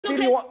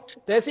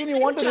Tehseen, you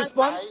want to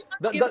respond?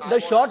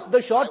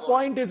 The short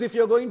point is, if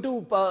you're going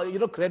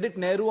to credit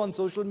Nehru on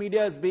social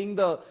media as being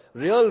the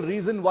real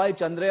reason why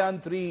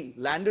Chandrayaan 3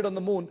 landed on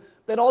the moon,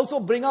 then also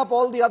bring up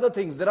all the other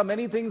things. There are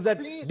many things that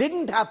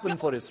didn't happen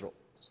for ISRO.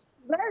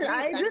 Well,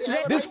 I just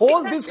read This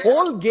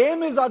whole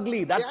game is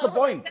ugly. That's the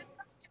point.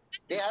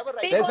 They have a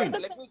right to,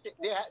 let me say,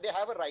 they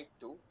have a right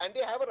to, and they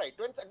have a right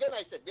to. And again,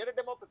 I said, we are a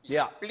democracy.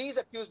 Yeah. Please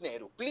accuse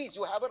Nehru. Please,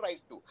 you have a right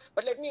to.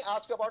 But let me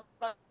ask you about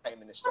Prime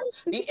Minister.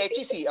 The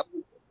HEC.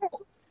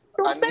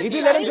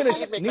 Niti, let him finish.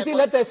 Niti,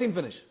 let Tehseen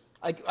finish.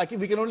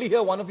 We can only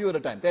hear one of you at a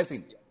time.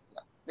 Tehseen.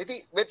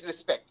 Niti, with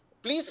respect,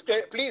 please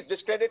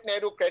discredit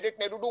Nehru, credit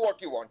Nehru, do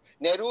what you want.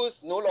 Nehru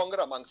is no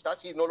longer amongst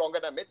us. He's no longer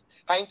in our midst.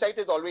 Hindsight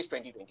is always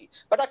 20/20.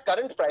 But our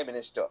current Prime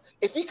Minister,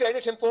 if we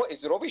credit him for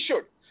ISRO, we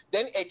should.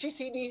 Then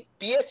HECD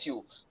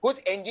PSU, whose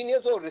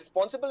engineers were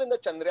responsible in the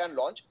Chandrayaan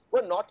launch,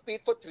 were not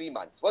paid for 3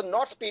 months. By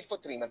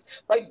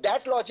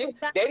that logic,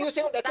 there you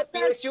say that's a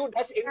PSU,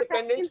 that's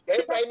independent,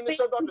 their Prime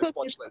Minister is not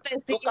responsible.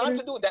 You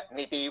can't do that,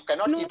 Niti. You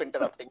cannot keep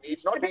interrupting me.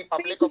 It's not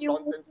Republic of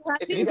Nonsense.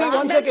 Niti,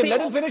 1 second.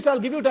 Let him finish. I'll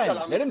give you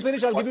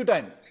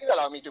time. Please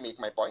allow me to make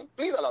my point.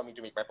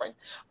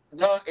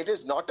 It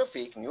is not a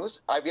fake news.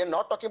 We are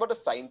not talking about the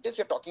scientists.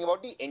 We are talking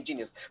about the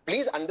engineers.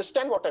 Please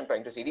understand what I'm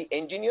trying to say. The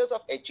engineers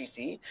of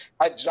HEC,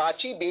 a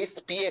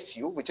Ranchi-based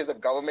PSU, which is a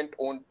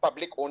government-owned,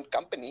 public-owned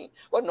company,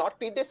 were not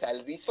paid their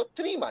salaries for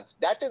 3 months.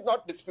 That is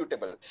not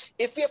disputable.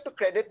 If we have to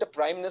credit the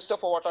Prime Minister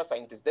for what our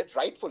scientists did,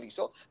 rightfully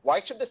so,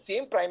 why should the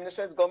same Prime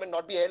Minister as government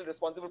not be held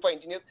responsible for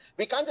engineers?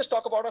 We can't just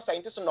talk about our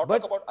scientists and not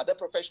talk about other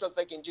professionals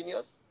like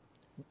engineers.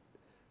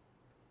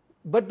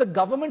 But the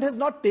government has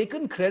not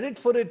taken credit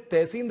for it,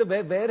 Tehseen.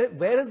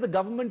 Where has the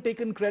government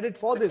taken credit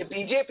for this?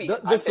 The BJP.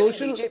 The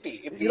social,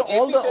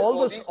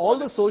 all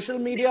the social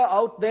media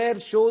out there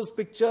shows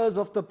pictures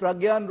of the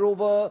Pragyan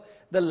rover,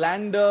 the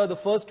lander. The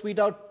first tweet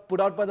put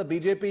out by the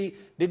BJP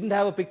didn't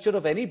have a picture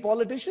of any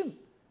politician.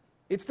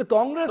 It's the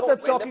Congress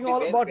that's talking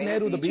all about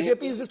Nehru. The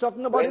BJP is just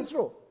talking about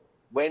ISRO.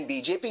 When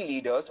BJP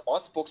leaders or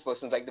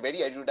spokespersons like the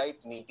very erudite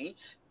Niti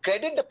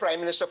credit the Prime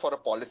Minister for a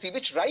policy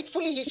which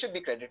rightfully he should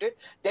be credited,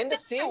 then the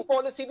same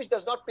policy which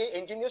does not pay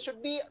engineers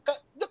should be,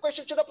 the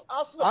question should have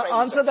asked the Prime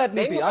Minister. Answer that,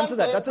 Niti. Answer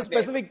that. That's a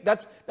specific,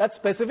 that's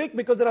specific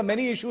because there are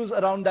many issues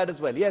around that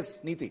as well.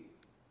 Yes, Niti.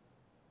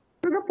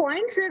 So the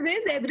point, sir,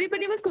 is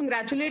everybody was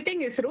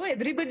congratulating ISRO.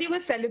 Everybody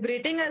was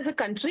celebrating as a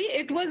country.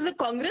 It was the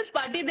Congress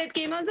party that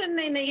came out and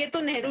said, "Ye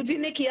to Nehru ji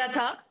ne kiya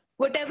tha."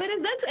 Whatever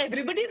is that,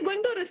 everybody is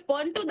going to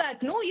respond to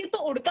that. No, ये तो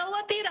उड़ता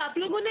हुआ तीर आप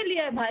लोगों ने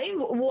लिया है भाई.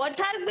 What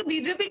has the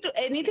BJP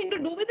anything to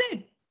do with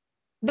it?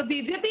 The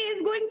BJP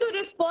is going to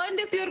respond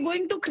if you're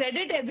going to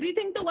credit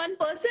everything to one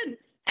person.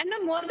 And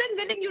I'm more than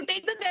willing, you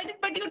take the credit,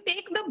 but you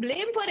take the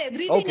blame for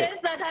everything else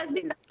that has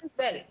been done as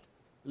well.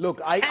 Look,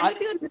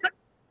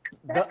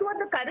 that's what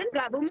the current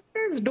government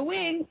is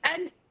doing,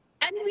 and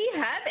we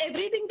have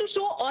everything to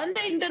show on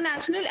the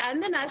international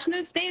and the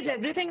national stage,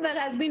 everything that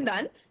has been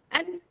done,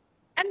 and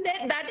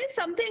that is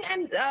something,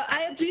 and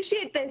I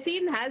appreciate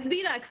Tehseen has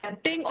been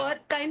accepting or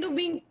kind of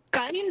being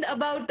kind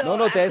about.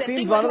 No, Tehseen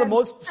is one of the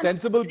most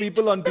sensible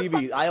people on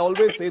TV. I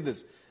always say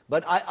this,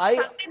 but I'd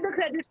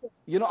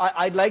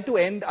like to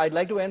end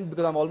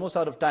because I'm almost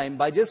out of time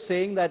by just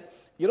saying that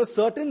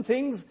certain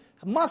things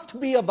must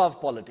be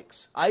above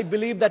politics. I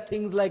believe that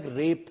things like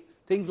rape,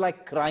 things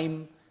like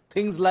crime,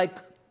 things like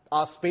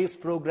our space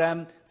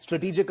program,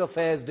 strategic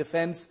affairs,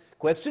 defense.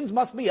 Questions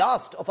must be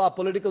asked of our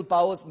political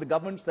powers and the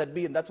governments that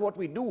be, and that's what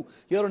we do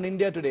here in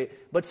India today.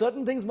 But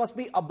certain things must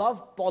be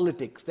above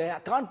politics. There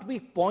can't be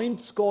point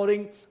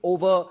scoring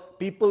over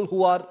people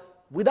who are,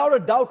 without a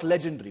doubt,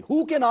 legendary.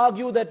 Who can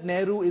argue that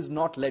Nehru is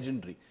not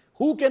legendary?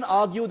 Who can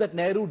argue that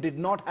Nehru did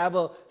not have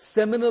a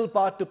seminal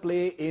part to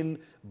play in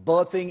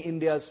birthing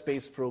India's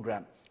space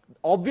program?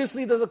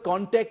 Obviously, there's a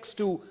context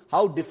to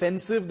how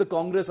defensive the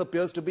Congress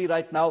appears to be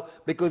right now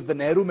because the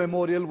Nehru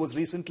Memorial was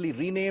recently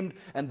renamed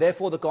and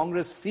therefore the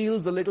Congress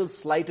feels a little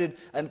slighted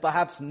and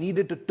perhaps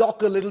needed to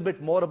talk a little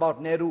bit more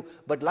about Nehru.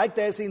 But like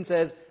Tehseen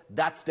says,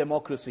 that's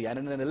democracy. And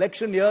in an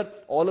election year,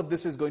 all of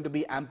this is going to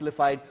be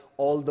amplified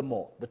all the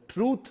more. The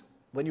truth,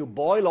 when you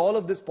boil all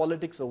of this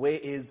politics away,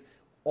 is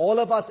all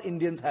of us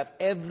Indians have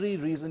every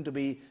reason to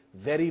be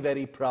very,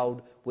 very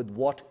proud with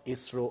what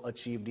ISRO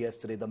achieved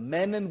yesterday. The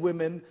men and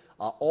women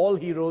are all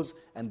heroes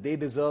and they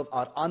deserve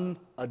our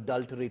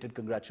unadulterated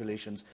congratulations.